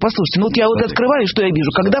ничего. Послушайте, я открываю, что я вижу.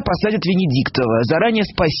 Когда посадят Венедиктова? Заранее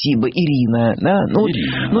спасибо, Ирина. Да?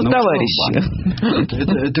 Ирина, товарищи.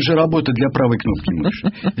 Это же работа для правой кнопки мыши.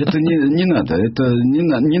 Это не надо.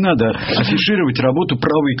 Не надо афишировать работу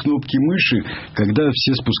правой кнопки мыши, когда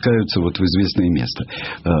все спускаются в известное место,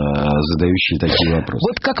 задающие такие вопросы.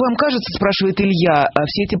 Вот как вам кажется, спрашивает Илья,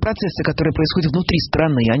 все эти процессы, которые происходят внутри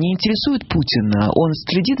страны, они интересует Путина? Он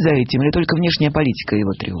следит за этим или только внешняя политика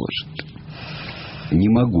его тревожит? Не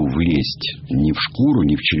могу влезть ни в шкуру,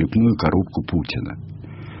 ни в черепную коробку Путина.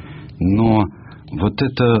 Но вот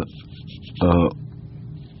эта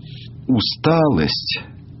усталость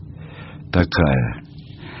такая,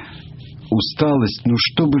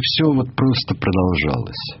 чтобы все просто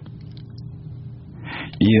продолжалось.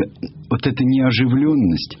 И вот эта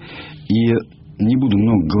неоживленность и не буду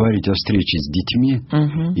много говорить о встрече с детьми,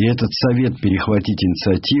 и этот совет перехватить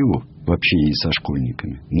инициативу, вообще и со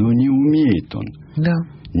школьниками, но не умеет он. Да.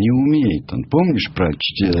 Не умеет он. Помнишь про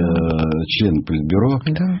члена политбюро,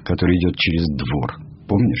 который идет через двор?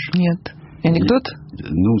 Помнишь? Нет. Анекдот?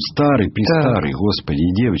 Ну, старый, господи,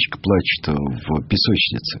 и девочка плачет в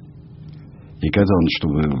песочнице. И когда он,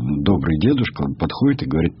 чтобы добрый дедушка, он подходит и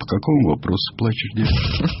говорит: по какому вопросу плачешь,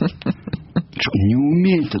 девушка? Он не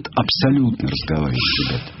умеет это абсолютно разговаривать,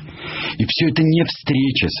 ребята. И все это не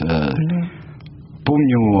встреча с...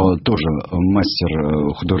 Помню, тоже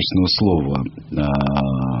мастер художественного слова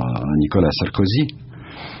Николя Саркози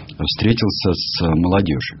встретился с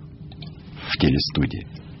молодежью в телестудии.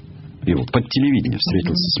 Его под телевидение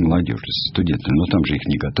встретился с молодежью, с студентами. Но там же их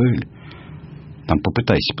не готовили. Там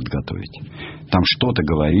попытайся подготовить. Там что-то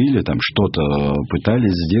говорили, там что-то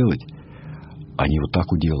пытались сделать. Они вот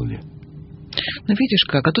так уделали. Ну, видишь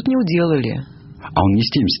как, а тут не уделали. А он не с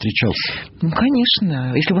теми встречался? Ну,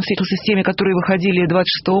 конечно. Если бы он встретился с теми, которые выходили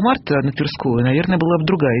 26 марта на Тверскую, наверное, была бы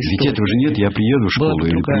другая история. Ведь этого же нет. Я приеду в школу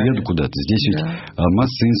или приеду куда-то. Здесь ведь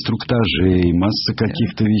масса инструктажей, масса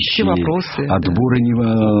каких-то вещей. Вопросы. Отборы,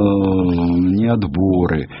 не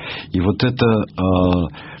отборы. И вот это...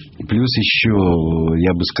 Плюс еще,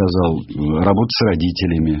 я бы сказал, работа с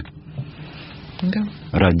родителями. Да.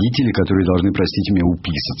 Родители, которые должны, простите меня,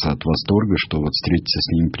 уписаться от восторга, что вот встретится с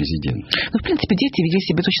ними президент. Ну, в принципе, дети ведут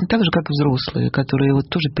себя точно так же, как и взрослые, которые вот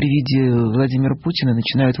тоже при виде Владимира Путина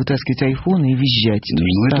начинают вытаскивать айфоны и визжать.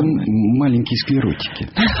 Ну, это маленькие склеротики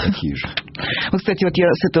такие же. Вот, кстати, вот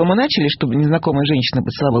с этого мы начали, чтобы незнакомая женщина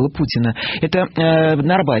поцеловала Путина. Это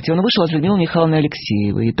на Арбате. Он вышел от Людмилы Михайловны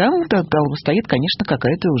Алексеевой. И там стоит, конечно,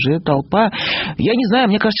 какая-то уже толпа. Я не знаю,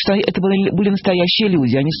 мне кажется, что это были настоящие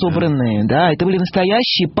люди, они собранные, да. Это были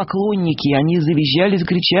настоящие поклонники. Они завизжали,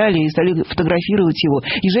 закричали и стали фотографировать его.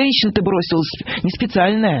 И женщина-то бросилась не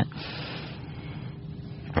специальная.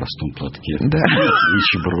 В простом платке. Да.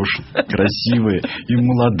 Вещи брошен. Красивая и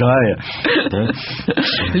молодая. Да?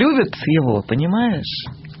 Любят его, понимаешь?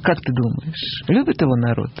 Как ты думаешь? Любит его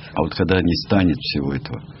народ? А вот когда не станет всего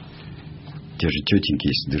этого, те же тетеньки,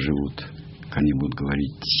 если доживут, они будут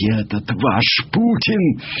говорить: этот ваш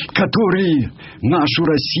Путин, который нашу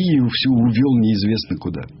Россию всю увел неизвестно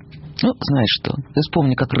куда. Ну, знаешь что, ты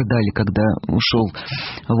вспомни, как рыдали, когда ушел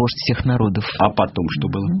вождь всех народов. А потом что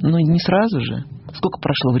было? Ну, не сразу же. Сколько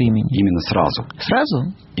прошло времени? Именно сразу.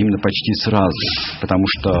 Сразу? Именно почти сразу. Потому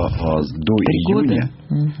что до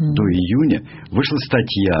июня вышла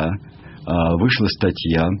статья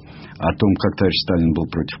о том, как товарищ Сталин был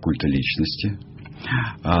против культа личности.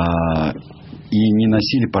 И не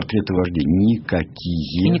носили портреты вождей.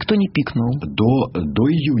 Никакие. И никто не пикнул. До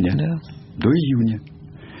июня. Да. До июня.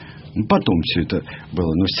 Потом все это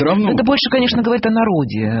было, но все равно... Это больше, конечно, говорит о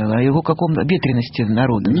народе, о его каком-то ветрености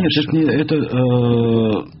народа. Нет,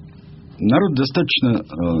 народ достаточно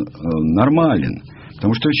нормален.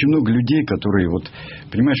 Потому что очень много людей, которые, вот,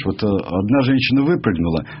 понимаешь, вот одна женщина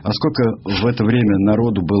выпрыгнула, а сколько в это время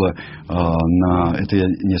народу было это я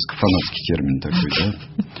несколько фанатский термин такой, да?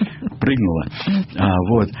 Прыгнула.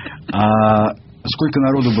 А сколько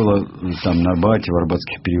народу было там на Арбате, в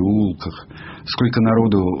Арбатских переулках, сколько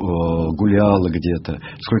народу гуляло где-то,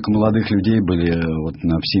 сколько молодых людей были вот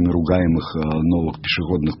на всеми ругаемых новых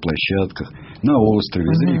пешеходных площадках, на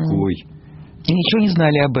острове, за рекой. И ничего не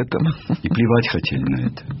знали об этом. И плевать хотели на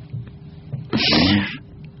это. Понимаешь?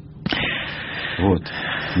 Вот.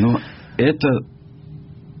 Но это...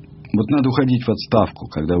 Вот надо уходить в отставку,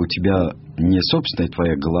 когда у тебя не собственная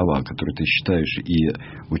твоя голова, которую ты считаешь, и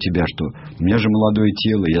у тебя что? У меня же молодое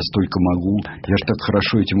тело, я столько могу, я же так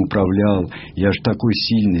хорошо этим управлял, я же такой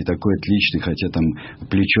сильный, такой отличный, хотя там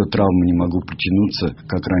плечо травмы не могу потянуться,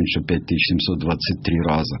 как раньше, 5723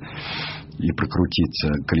 раза, и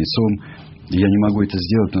прокрутиться колесом. Я не могу это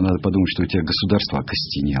сделать, но надо подумать, что у тебя государство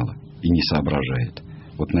окостенело и не соображает.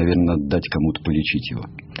 Вот, наверное, надо дать кому-то полечить его.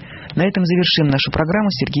 На этом завершим нашу программу.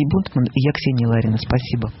 Сергей Бунтман и я, Ксения Ларина.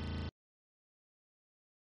 Спасибо.